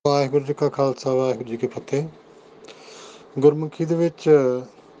ਵਾਹਿਗੁਰੂ ਜੀ ਕਾ ਖਾਲਸਾ ਵਾਹਿਗੁਰੂ ਜੀ ਕੀ ਫਤਿਹ। ਗੁਰਮੁਖੀ ਦੇ ਵਿੱਚ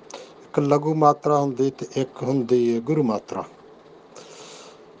ਇੱਕ ਲਘੂ ਮਾਤਰਾ ਹੁੰਦੀ ਤੇ ਇੱਕ ਹੁੰਦੀ ਹੈ ਗੁਰੂ ਮਾਤਰਾ।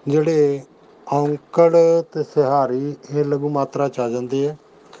 ਜਿਹੜੇ ਔਂਕੜ ਤੇ ਸਿਹਾਰੀ ਇਹ ਲਘੂ ਮਾਤਰਾ 'ਚ ਆ ਜਾਂਦੀ ਹੈ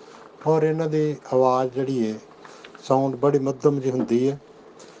ਔਰ ਇਹਨਾਂ ਦੀ ਆਵਾਜ਼ ਜਿਹੜੀ ਹੈ ਸਾਊਂਡ ਬੜੀ ਮੱਧਮ ਜਿਹੀ ਹੁੰਦੀ ਹੈ।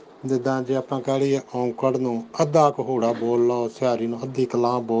 ਜਿੱਦਾਂ ਜੇ ਆਪਾਂ ਕਹਿ ਲਈਏ ਔਂਕੜ ਨੂੰ ਅੱਧਾ ਘੋੜਾ ਬੋਲ ਲਓ, ਸਿਹਾਰੀ ਨੂੰ ਅੱਧੀ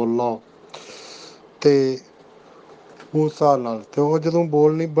ਕਲਾਂ ਬੋਲ ਲਓ, ਤੇ ਉਸ ਹਿਸਾਬ ਨਾਲ ਤੇ ਉਹ ਜਦੋਂ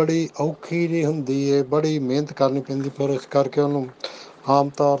ਬੋਲਣੀ ਬੜੀ ਔਖੀ ਜਿਹੀ ਹੁੰਦੀ ਹੈ, ਬੜੀ ਮਿਹਨਤ ਕਰਨੀ ਪੈਂਦੀ। ਫਿਰ ਇਸ ਕਰਕੇ ਉਹਨੂੰ ਆਮ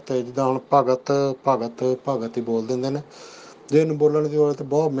ਤੌਰ 'ਤੇ ਜਿੱਦਾਂ ਹੁਣ ਭਗਤ ਭਗਤ ਭਗਤ ਹੀ ਬੋਲ ਦਿੰਦੇ ਨੇ। ਜੇ ਇਹਨੂੰ ਬੋਲਣ ਦੀ ਹੋਵੇ ਤਾਂ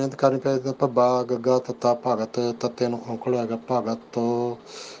ਬਹੁਤ ਮਿਹਨਤ ਕਰਨੀ ਪੈਂਦੀ। ਭੱਬਾ ਗੱਗਾ ਤੱਤਾ ਭਗਤ, ਤੱਤੇ ਨੂੰ ਔਂਕੜ ਹੈਗਾ ਭਗਤ,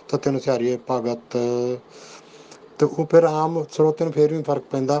 ਤੱਤੇ ਨੂੰ ਸਿਹਾਰੀ ਭਗਤ, ਤੇ ਉਹ ਫਿਰ ਆਮ ਸਰੋਤੇ ਨੂੰ ਫਿਰ ਵੀ ਫਰਕ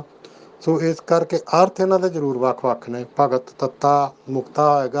ਪੈਂਦਾ। ਸੋ ਇਸ ਕਰਕੇ ਅਰਥ ਇਹਨਾਂ ਦੇ ਜ਼ਰੂਰ ਵੱਖ ਵੱਖ ਨੇ। ਭਗਤ ਤੱਤਾ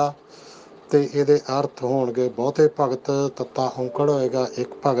ਮੁਕਤਾ ਹੋਏਗਾ ਤੇ ਇਹਦੇ ਅਰਥ ਹੋਣਗੇ ਬਹੁਤੇ ਭਗਤ। ਤੱਤਾ ਔਂਕੜ ਹੋਏਗਾ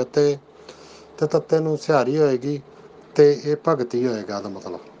ਇੱਕ ਭਗਤ ਤੇ ਤੱਤੇ ਨੂੰ ਸਿਹਾਰੀ ਹੋਏਗੀ ਤੇ ਇਹ ਭਗਤੀ ਹੋਏਗਾ ਦਾ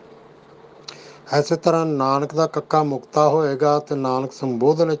ਮਤਲਬ। ਇਸੇ ਤਰ੍ਹਾਂ ਨਾਨਕ ਦਾ ਕੱਕਾ ਮੁਕਤਾ ਹੋਏਗਾ ਤੇ ਨਾਨਕ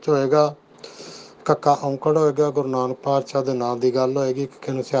ਸੰਬੋਧਨ ਵਿੱਚ ਹੋਏਗਾ। ਕੱਕਾ ਔਂਕੜ ਹੋਏਗਾ, ਗੁਰੂ ਨਾਨਕ ਪਾਤਸ਼ਾਹ ਦੇ ਨਾਂ ਦੀ ਗੱਲ ਹੋਏਗੀ।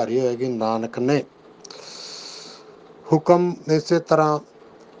 ਕੱਕੇ ਨੂੰ ਸਿਹਾਰੀ ਹੋਏਗੀ ਨਾਨਕ ਨੇ। ਹੁਕਮ ਇਸੇ ਤਰ੍ਹਾਂ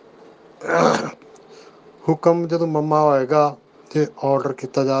ਹੁਕਮ ਜਦੋਂ ਮੰਮਾ ਹੋਏਗਾ ਤੇ ਆਰਡਰ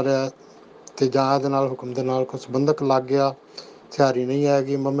ਕੀਤਾ ਜਾ ਰਿਹਾ ਤੇ ਜਾਂ ਇਹਦੇ ਨਾਲ ਹੁਕਮ ਦੇ ਨਾਲ ਕੁਛ ਬੰਧਕ ਲੱਗ ਗਿਆ, ਸਿਹਾਰੀ ਨਹੀਂ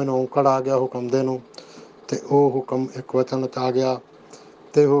ਆਏਗੀ। ਮੰਮੇ ਨੂੰ ਔਂਕੜ ਆ ਗਿਆ ਹੁਕਮ ਦੇ ਨੂੰ ਤੇ ਉਹ ਹੁਕਮ ਇੱਕ ਵਚਨ 'ਚ ਆ ਗਿਆ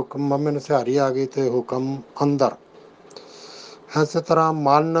ਤੇ ਹੁਕਮ ਮੰਮੇ ਨੂੰ ਸਿਹਾਰੀ ਆ ਗਈ ਤੇ ਹੁਕਮ ਅੰਦਰ। ਇਸੇ ਤਰ੍ਹਾਂ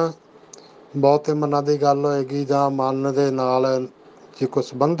ਮਨ ਬਹੁਤੇ ਮਨਾਂ ਦੀ ਗੱਲ ਹੋਏਗੀ ਜਾਂ ਮਨ ਦੇ ਨਾਲ ਜੇ ਕੋਈ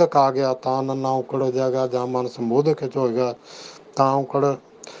ਸੰਬੰਧਕ ਆ ਗਿਆ ਤਾਂ ਨੰਨਾ ਔਂਕੜ ਹੋ ਜਾਏਗਾ, ਜਾਂ ਮਨ ਸੰਬੋਧਕ ਵਿੱਚ ਹੋਏਗਾ ਤਾਂ ਔਂਕੜ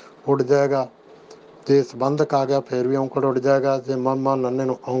ਉੱਡ ਜਾਏਗਾ। ਜੇ ਸੰਬੰਧਕ ਆ ਗਿਆ ਫਿਰ ਵੀ ਔਂਕੜ ਉੱਡ ਜਾਏਗਾ। ਜੇ ਮੰਮਾ ਨੰਨੇ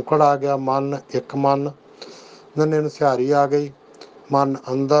ਨੂੰ ਔਂਕੜ ਆ ਗਿਆ, ਮਨ ਇੱਕ ਮਨ, ਨੰਨੇ ਨੂੰ ਸਿਹਾਰੀ ਆ ਗਈ ਮਨ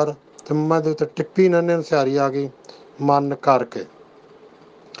ਅੰਦਰ, ਤੇ ਮੰਮਾ ਦੇ ਉੱਤੇ ਟਿੱਪੀ ਨੰਨੇ ਨੂੰ ਸਿਹਾਰੀ ਆ ਗਈ ਮਨ ਕਰਕੇ।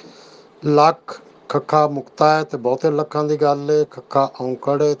 ਲੱਖ ਖੱਖਾ ਮੁਕਤਾ ਹੈ ਤੇ ਬਹੁਤੇ ਲੱਖਾਂ ਦੀ ਗੱਲ ਹੈ। ਖੱਖਾ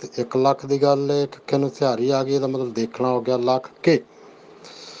ਔਂਕੜ ਤੇ 1 ਲੱਖ ਦੀ ਗੱਲ ਹੈ। ਖੱਕੇ ਨੂੰ ਸਿਹਾਰੀ ਆ ਗਈ, ਇਹਦਾ ਮਤਲਬ ਦੇਖਣਾ ਹੋ ਗਿਆ ਲੱਖ ਕੇ।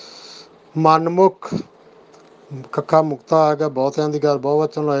 ਮਨਮੁਖ ਕੱਕਾ ਮੁਕਤਾ ਆ ਗਿਆ, ਬਹੁਤਿਆਂ ਦੀ ਗੱਲ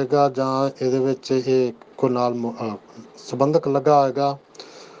ਬਹੁਵਚਨ ਹੋਏਗਾ ਜਾਂ ਇਹਦੇ ਵਿੱਚ ਇਹ ਕੋਈ ਨਾਲ ਸੰਬੰਧਕ ਲੱਗਾ ਹੋਏਗਾ।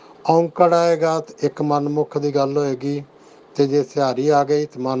 ਔਂਕੜ ਆਏਗਾ ਤੇ ਇੱਕ ਮਨਮੁਖ ਦੀ ਗੱਲ ਹੋਏਗੀ ਤੇ ਜੇ ਸਿਹਾਰੀ ਆ ਗਈ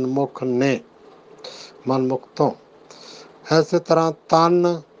ਤੇ ਮਨਮੁਖ ਨੇ, ਮਨਮੁਖ ਤੋਂ। ਇਸੇ ਤਰ੍ਹਾਂ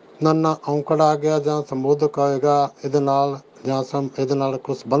ਤਨ ਨੰਨਾ ਔਂਕੜ ਆ ਗਿਆ ਜਾਂ ਸੰਬੋਧਕ ਹੋਏਗਾ ਇਹਦੇ ਨਾਲ, ਜਾਂ ਇਹਦੇ ਨਾਲ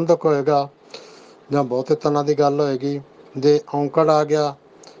ਕੋਈ ਸੰਬੰਧਕ ਹੋਏਗਾ ਜਾਂ ਬਹੁਤੇ ਤਨਾਂ ਦੀ ਗੱਲ ਹੋਏਗੀ। ਜੇ ਔਂਕੜ ਆ ਗਿਆ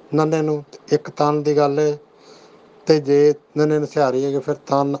ਨੰਨੇ ਨੂੰ ਇੱਕ ਤਨ ਦੀ ਗੱਲ ਹੈ ਤੇ ਜੇ ਨੰਨੇ ਨੂੰ ਸਿਹਾਰੀ ਹੈਗੀ ਫਿਰ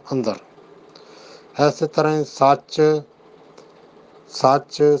ਤਨ ਅੰਦਰ। ਇਸੇ ਤਰ੍ਹਾਂ ਹੀ ਸੱਚ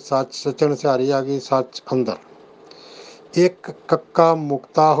ਸੱਚ ਸੱਚ ਸੱਚੇ ਨੂੰ ਸਿਹਾਰੀ ਆ ਗਈ ਸੱਚ ਅੰਦਰ। ਇੱਕ ਕੱਕਾ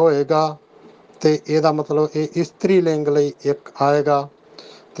ਮੁਕਤਾ ਹੋਏਗਾ ਤੇ ਇਹਦਾ ਮਤਲਬ ਇਹ ਇਸਤਰੀ ਲਿੰਗ ਲਈ ਇੱਕ ਆਏਗਾ,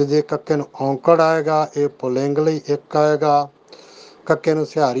 ਤੇ ਜੇ ਕੱਕੇ ਨੂੰ ਔਂਕੜ ਆਏਗਾ ਇਹ ਪੁਲਿੰਗ ਲਈ ਇੱਕ ਆਏਗਾ। ਕੱਕੇ ਨੂੰ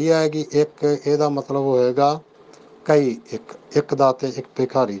ਸਿਹਾਰੀ ਆਏਗੀ ਇੱਕ, ਇਹਦਾ ਮਤਲਬ ਹੋਏਗਾ ਕਈ, ਇੱਕ ਦਾ ਤੇ ਇੱਕ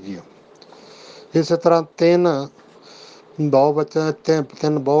ਭਿਖਾਰੀ ਜੀ। ਇਸੇ ਤਰ੍ਹਾਂ ਤਿੰਨ ਬਹੁਵਚਨ,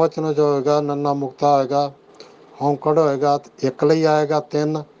 ਤਿੰਨ ਬਹੁਵਚਨ ਜੋ ਹੋਏਗਾ ਨੰਨਾ ਮੁਕਤਾ ਹੋਏਗਾ, ਔਂਕੜ ਹੋਏਗਾ ਤੇ ਇੱਕ ਲਈ ਆਏਗਾ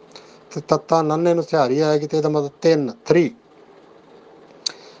ਤਿੰਨ, ਤੇ ਤੱਤਾ ਨੰਨੇ ਨੂੰ ਸਿਹਾਰੀ ਆਏਗੀ ਤੇ ਇਹਦਾ ਮਤਲਬ 3 3।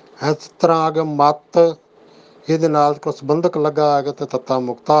 ਇਸ ਤਰ੍ਹਾਂ ਆ ਗਿਆ ਮੱਤ, ਇਹਦੇ ਨਾਲ ਕੋਈ ਸੰਬੰਧਕ ਲੱਗਾ ਆਏਗਾ ਤੇ ਤੱਤਾ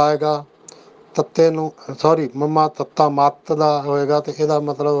ਮੁਕਤਾ ਆਏਗਾ। ਤੱਤੇ ਨੂੰ ਮੰਮਾ ਤੱਤਾ ਮੱਤ ਦਾ ਹੋਏਗਾ ਤੇ ਇਹਦਾ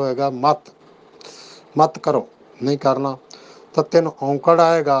ਮਤਲਬ ਹੋਏਗਾ ਮੱਤ, ਮੱਤ ਕਰੋ ਨਹੀਂ ਕਰਨਾ। ਤੱਤੇ ਨੂੰ ਔਂਕੜ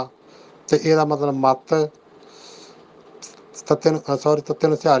ਆਏਗਾ ਤੇ ਇਹਦਾ ਮਤਲਬ ਮੱਤ, ਤੱਤੇ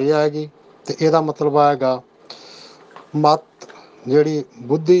ਨੂੰ ਸਿਹਾਰੀ ਆਏਗੀ ਤੇ ਇਹਦਾ ਮਤਲਬ ਆਏਗਾ ਮੱਤ ਜਿਹੜੀ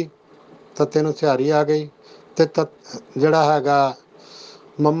ਬੁੱਧੀ। ਤੱਤੇ ਨੂੰ ਸਿਹਾਰੀ ਆ ਗਈ ਤੇ ਜਿਹੜਾ ਹੈਗਾ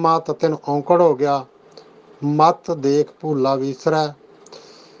ਮੰਮਾ ਤੱਤੇ ਨੂੰ ਔਂਕੜ ਹੋ ਗਿਆ ਮੱਤ ਦੇਖ ਭੂਲਾ ਵਿਸਰੈ,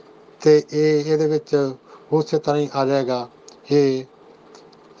 ਤੇ ਇਹਦੇ ਵਿੱਚ ਉਸੇ ਤਰ੍ਹਾਂ ਹੀ ਆ ਜਾਏਗਾ। ਇਹ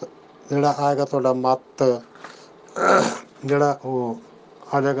ਜਿਹੜਾ ਆਏਗਾ ਤੁਹਾਡਾ ਮੱਤ ਜਿਹੜਾ ਉਹ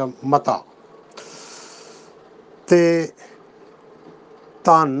ਆ ਜਾਏਗਾ ਮਤਾ। ਤੇ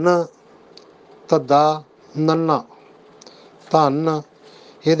ਧਨ ਧੱਦਾ ਨੰਨਾ ਧਨ,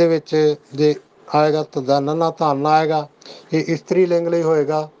 ਇਹਦੇ ਵਿੱਚ ਜੇ ਆਏਗਾ ਧੱਦਾ ਨੰਨਾ ਧਨ ਆਏਗਾ ਇਹ ਇਸਤਰੀ ਲਿੰਗ ਲਈ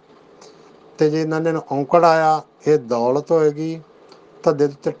ਹੋਏਗਾ। ਤੇ ਜੇ ਨੰਨੇ ਨੂੰ ਔਂਕੜ ਆਇਆ ਇਹ ਦੌਲਤ ਹੋਏਗੀ। ਧੱਦੇ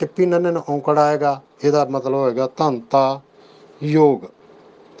ਦੇ ਉੱਤੇ ਟਿੱਪੀ ਨੰਨੇ ਨੂੰ ਔਂਕੜ ਆਏਗਾ ਇਹਦਾ ਮਤਲਬ ਹੋਏਗਾ ਧਨਤਾ ਯੋਗ।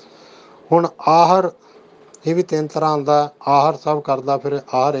 ਹੁਣ ਆਹਰ, ਇਹ ਵੀ 3 ਤਰ੍ਹਾਂ ਦਾ। ਆਹਰ ਸਭ ਕਰਦਾ ਫਿਰ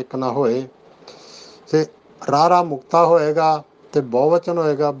ਆਹਰ ਇੱਕ ਨਾ ਹੋਏ। ਤੇ ਰਾਰਾ ਮੁਕਤਾ ਹੋਏਗਾ ਤੇ ਬਹੁਵਚਨ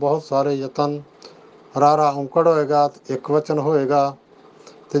ਹੋਏਗਾ ਬਹੁਤ ਸਾਰੇ ਯਤਨ। ਰਾਰਾ ਔਂਕੜ ਹੋਏਗਾ ਤੇ ਇੱਕ ਵਚਨ ਹੋਏਗਾ,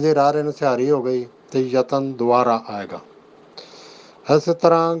 ਤੇ ਜੇ ਰਾਰੇ ਨੂੰ ਸਿਹਾਰੀ ਹੋ ਗਈ ਤੇ ਯਤਨ ਦੁਬਾਰਾ ਆਏਗਾ। ਇਸੇ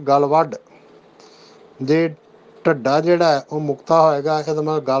ਤਰ੍ਹਾਂ ਗਲਵਢ ਦੇ ਢੱਡਾ ਜਿਹੜਾ ਹੈ ਉਹ ਮੁਕਤਾ ਹੋਏਗਾ। ਇਹਦਾ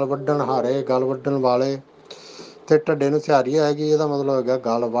ਮਤਲਬ ਗਲ ਵੱਢਣ ਹਾਰੇ, ਗਲ ਵੱਢਣ ਵਾਲੇ। ਤੇ ਢੱਡੇ ਨੂੰ ਸਿਹਾਰੀ ਆਏਗੀ, ਇਹਦਾ ਮਤਲਬ ਹੈਗਾ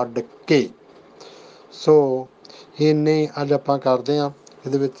ਗਲ ਵੱਢ ਕੇ। ਸੋ ਇੰਨੇ ਅੱਜ ਆਪਾਂ ਕਰਦੇ ਹਾਂ।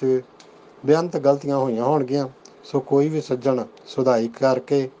 ਇਹਦੇ ਵਿੱਚ ਬੇਅੰਤ ਗਲਤੀਆਂ ਹੋਈਆਂ ਹੋਣਗੀਆਂ। ਸੋ ਕੋਈ ਵੀ ਸੱਜਣ ਸੁਧਾਈ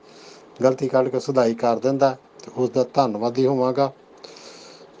ਕਰਕੇ, ਗਲਤੀ ਕੱਢ ਕੇ ਸੁਧਾਈ ਕਰ ਦਿੰਦਾ ਤੇ ਉਸ ਦਾ ਧੰਨਵਾਦੀ ਹੋਵਾਂਗਾ,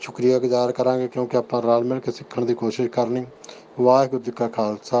 ਸ਼ੁਕਰੀਆ ਗੁਜ਼ਾਰ ਕਰਾਂਗੇ, ਕਿਉਂਕਿ ਆਪਾਂ ਰਲ ਮਿਲ ਕੇ ਸਿੱਖਣ ਦੀ ਕੋਸ਼ਿਸ਼ ਕਰਨੀ। ਵਾਹਿਗੁਰੂ ਜੀ ਕਾ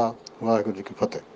ਖਾਲਸਾ, ਵਾਹਿਗੁਰੂ ਜੀ ਕੀ ਫਤਿਹ।